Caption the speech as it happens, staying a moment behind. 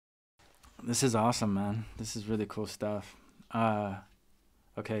This is awesome, man. This is really cool stuff.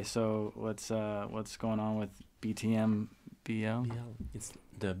 Okay, so what's going on with BTMBL? It's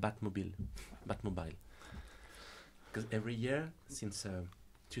the Batmobile. Because every year since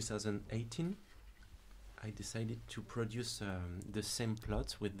 2018, I decided to produce the same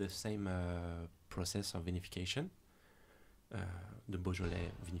plot with the same process of vinification, the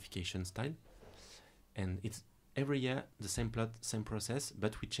Beaujolais vinification style, and it's every year the same plot, same process,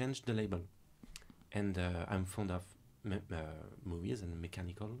 but we changed the label. And I'm fond of movies and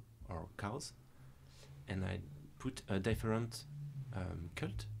mechanical or cars, and I put a different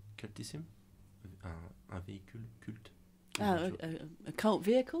cultissime, un véhicule culte. A cult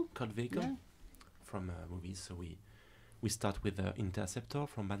vehicle? Cult vehicle, yeah. From movies. So we start with the Interceptor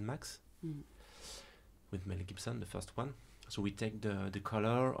from Mad Max, with Mel Gibson, the first one. So we take the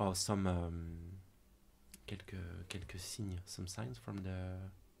color or some quelques signes, some signs from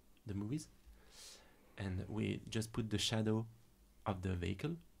the movies, and we just put the shadow of the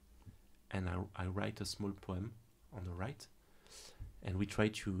vehicle, and I write a small poem on the right, and we try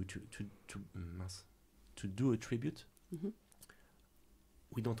to do a tribute. Mm-hmm.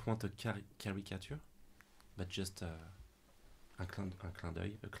 We don't want a caricature, but just un clin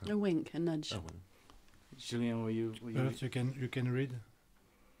d'œil, a wink, a nudge. Julien, will you Perhaps you can read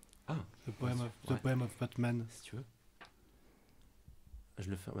the poem of Batman. Si tu veux. Je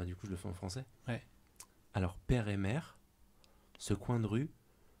le fais, du coup je le fais en français. Ouais. Alors, père et mère, ce coin de rue,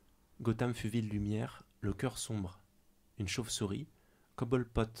 Gotham fut ville lumière, le cœur sombre, une chauve-souris,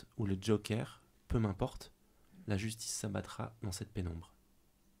 Cobblepot ou le Joker, peu m'importe, la justice s'abattra dans cette pénombre.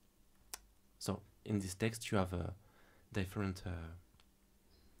 So, in this text you have different...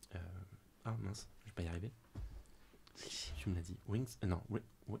 ah mince, je vais pas y arriver. Tu me l'as dit. Wings? Non.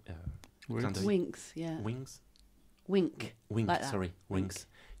 Winks, yeah. Wings? Wink. Wink, like sorry. Wink. Wings.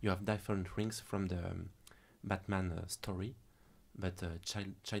 You have different rings from the Batman story, but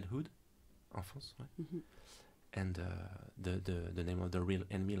childhood, enfance, ouais. Mm-hmm. And the name of the real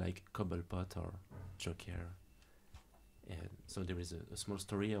enemy, like Cobblepot or Joker. And so there is a small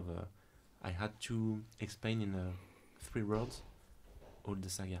story of I had to explain in 3 words all the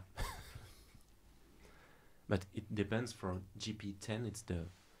saga. But it depends. For JP10, it's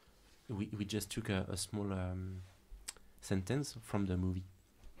we just took a small sentence from the movie.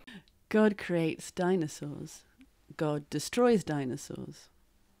 God creates dinosaurs. God destroys dinosaurs.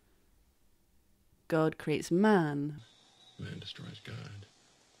 God creates man. Man destroys God.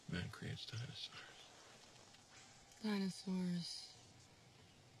 Man creates dinosaurs. Dinosaurs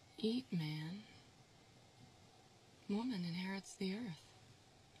eat man. Woman inherits the earth.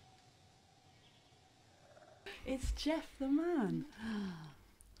 It's Jeff the man.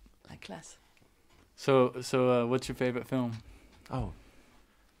 La classe. So what's your favorite film? Oh,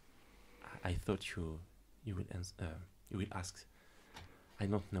 I thought you would you will ask. I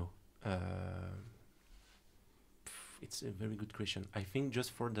don't know. It's a very good question. I think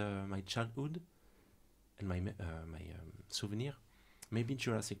just for my childhood and my souvenir, maybe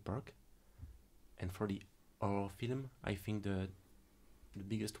Jurassic Park. And for the horror film, I think the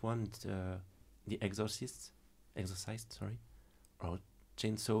biggest one is The Exorcist, sorry, or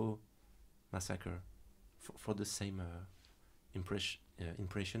Chainsaw Massacre, for the same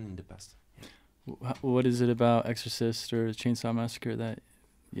impression in the past. Yeah. What is it about Exorcist or Chainsaw Massacre that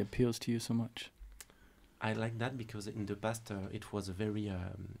appeals to you so much? I like that because in the past it was a very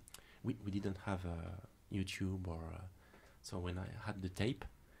we didn't have YouTube or so when I had the tape,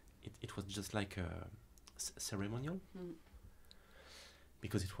 it was just like a ceremonial,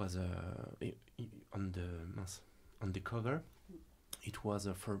 because it was on the cover. It was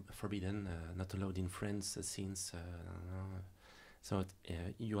forbidden, not allowed in France since. So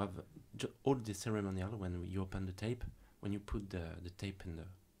you have all the ceremonial when you open the tape. When you put the tape in the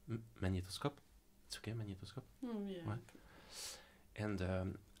magnetoscope, it's okay, magnetoscope. Yeah. Ouais. And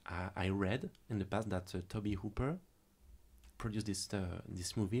I read in the past that Toby Hooper produced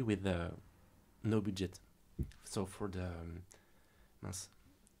this movie with no budget. So for the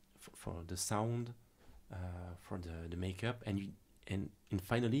for the sound, for the makeup, and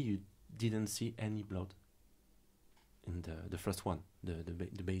finally you didn't see any blood in the first one,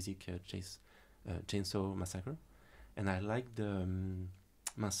 the basic Chainsaw Massacre, and I like the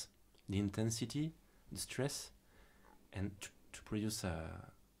intensity, the stress, and to produce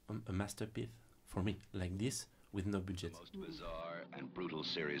a masterpiece for me like this with no budget. The most bizarre and brutal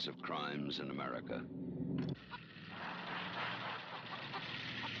series of crimes in America.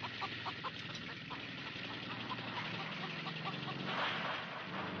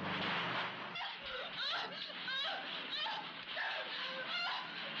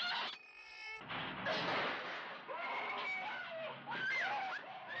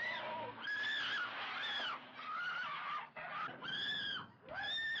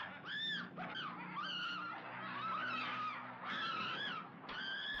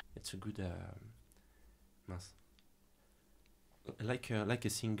 it's a good mince. Like a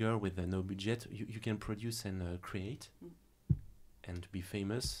singer with no budget, you can produce and create and be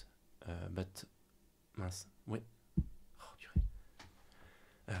famous, but mince, wait.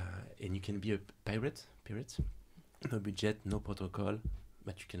 And you can be a pirate, no budget, no protocol,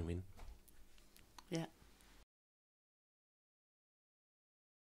 but you can win. Yeah.